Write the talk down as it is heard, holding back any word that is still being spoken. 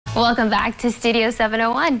Welcome back to Studio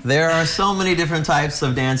 701. There are so many different types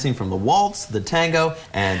of dancing, from the waltz, the tango,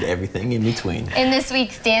 and everything in between. In this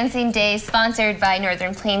week's Dancing Day, sponsored by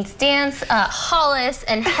Northern Plains Dance, Hollis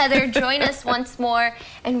and Heather join us once more,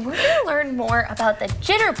 and we're going to learn more about the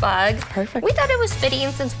jitterbug. Perfect. We thought it was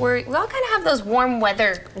fitting since we all kind of have those warm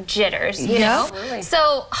weather jitters, you know? Absolutely.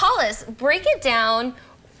 So, Hollis, break it down.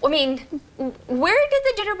 I mean, where did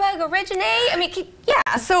the jitterbug originate? I mean,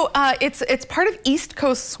 yeah. So it's part of East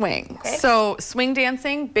Coast swing. Okay. So swing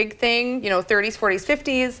dancing, big thing, you know, 30s, 40s,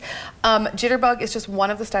 50s. Jitterbug is just one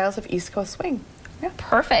of the styles of East Coast swing. Yeah.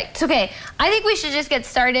 Perfect. Okay, I think we should just get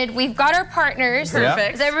started. We've got our partners.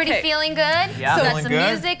 Perfect. Is everybody feeling good? Yeah. So got some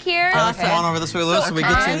music here. Come on over this way, Lewis, so we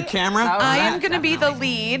get you the camera. I am going to be the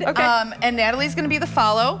lead, and Natalie's going to be the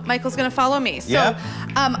follow. Michael's going to follow me. So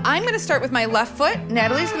I'm going to start with my left foot.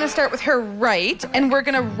 Natalie's going to start with her right, and we're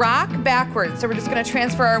going to rock backwards. So we're just going to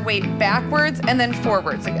transfer our weight backwards and then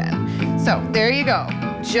forwards again. So there you go.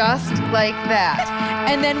 Just like that.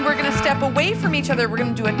 And then we're gonna step away from each other. We're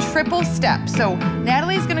gonna do a triple step. So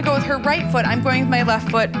Natalie's gonna go with her right foot. I'm going with my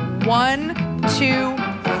left foot. 1, 2,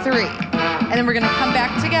 3. And then we're gonna come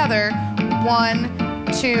back together. 1,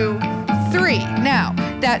 2, 3. Now,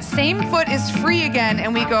 that same foot is free again,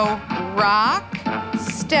 and we go rock,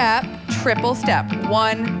 step, triple step.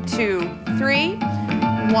 1, 2, 3.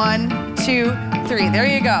 1, 2, 3. There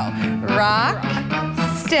you go. Rock,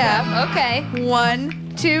 step. Okay. 1,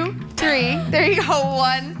 2, 3. There you go.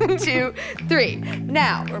 1, 2, 3.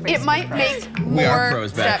 Now, it might make more. We are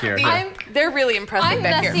pros back here. They're really impressive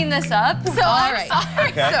back here. I'm messing this up, so All right.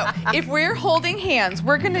 Sorry. Okay. So, if we're holding hands,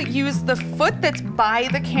 we're going to use the foot that's by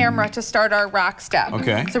the camera to start our rock step.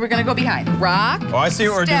 Okay. So we're going to go behind. Rock. Oh, I see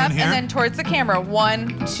what we're doing here. And then towards the camera.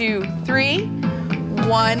 1, 2, 3.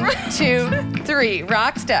 1, 2, 3.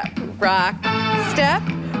 Rock step. Rock step.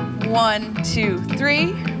 1, 2,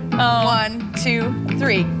 3. 1, 2,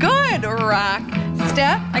 3. Good. Rock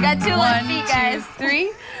step. I got 2 left feet, guys. 1, 2,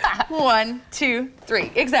 3. 1, 2,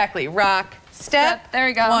 3. Exactly. Rock step. There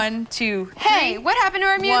we go. 1, 2, 3. Hey, what happened to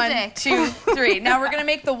our music? 1, 2, 3. Now we're gonna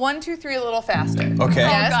make the 1, 2, 3 a little faster. Okay.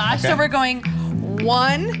 Yes? Oh gosh. Okay. So we're going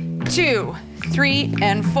 1, 2, 3,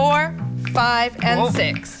 and 4, 5, and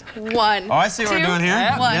 6. 1. Oh, I see what we're doing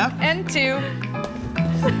here. 1 Yep. and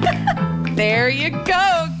 2. There you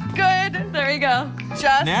go. Good. There you go.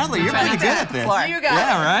 Just Natalie, you're pretty good at this. You got it.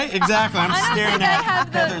 Yeah, right? Exactly. I'm staring at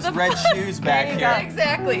have Heather's red shoes back here.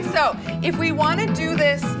 Exactly. So if we want to do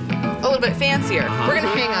this a little bit fancier, we're going to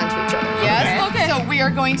hang on to each other. Yes? Okay. So we are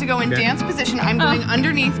going to go in dance position. I'm going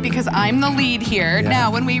underneath because I'm the lead here. Yeah.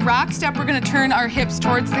 Now, when we rock step, we're going to turn our hips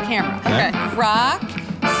towards the camera. Okay. Rock,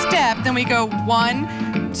 step, then we go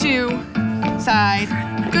 1, 2, side.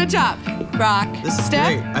 Good job. Rock, This is step,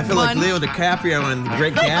 great. I feel like Leo DiCaprio in The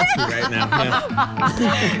Great Gatsby right now.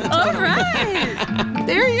 Yeah. All right.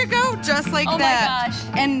 There you go, just like that. Oh my gosh.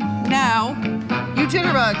 And now, you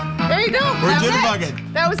jitterbug. There you go. We're That was jitterbugging.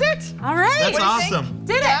 it. That was it. All right. That's awesome.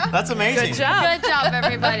 Did it. That's amazing. Good job. Good job,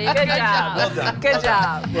 everybody. Good job. Well done. Good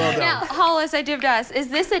job. Well done. Now, Hollis, I do have to ask, is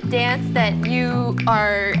this a dance that you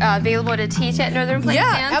are available to teach at Northern Plains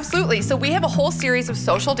Dance? Yeah, absolutely. So we have a whole series of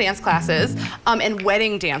social dance classes and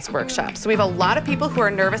wedding dance workshops. So we have a lot of people who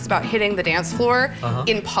are nervous about hitting the dance floor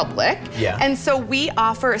in public. Yeah. And so we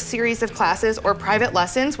offer a series of classes or private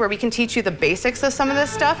lessons where we can teach you the basics of some of this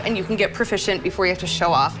stuff, and you can get proficient before you have to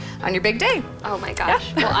show off on your big day. Oh my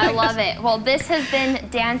gosh. Well, I love it. Well, this has been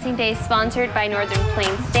Dancing Day, sponsored by Northern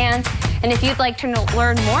Plains Dance. And if you'd like to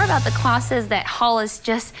learn more about the classes that Hollis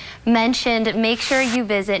just mentioned, make sure you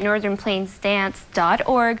visit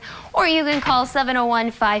northernplainsdance.org, or you can call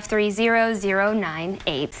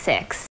 701-530-0986.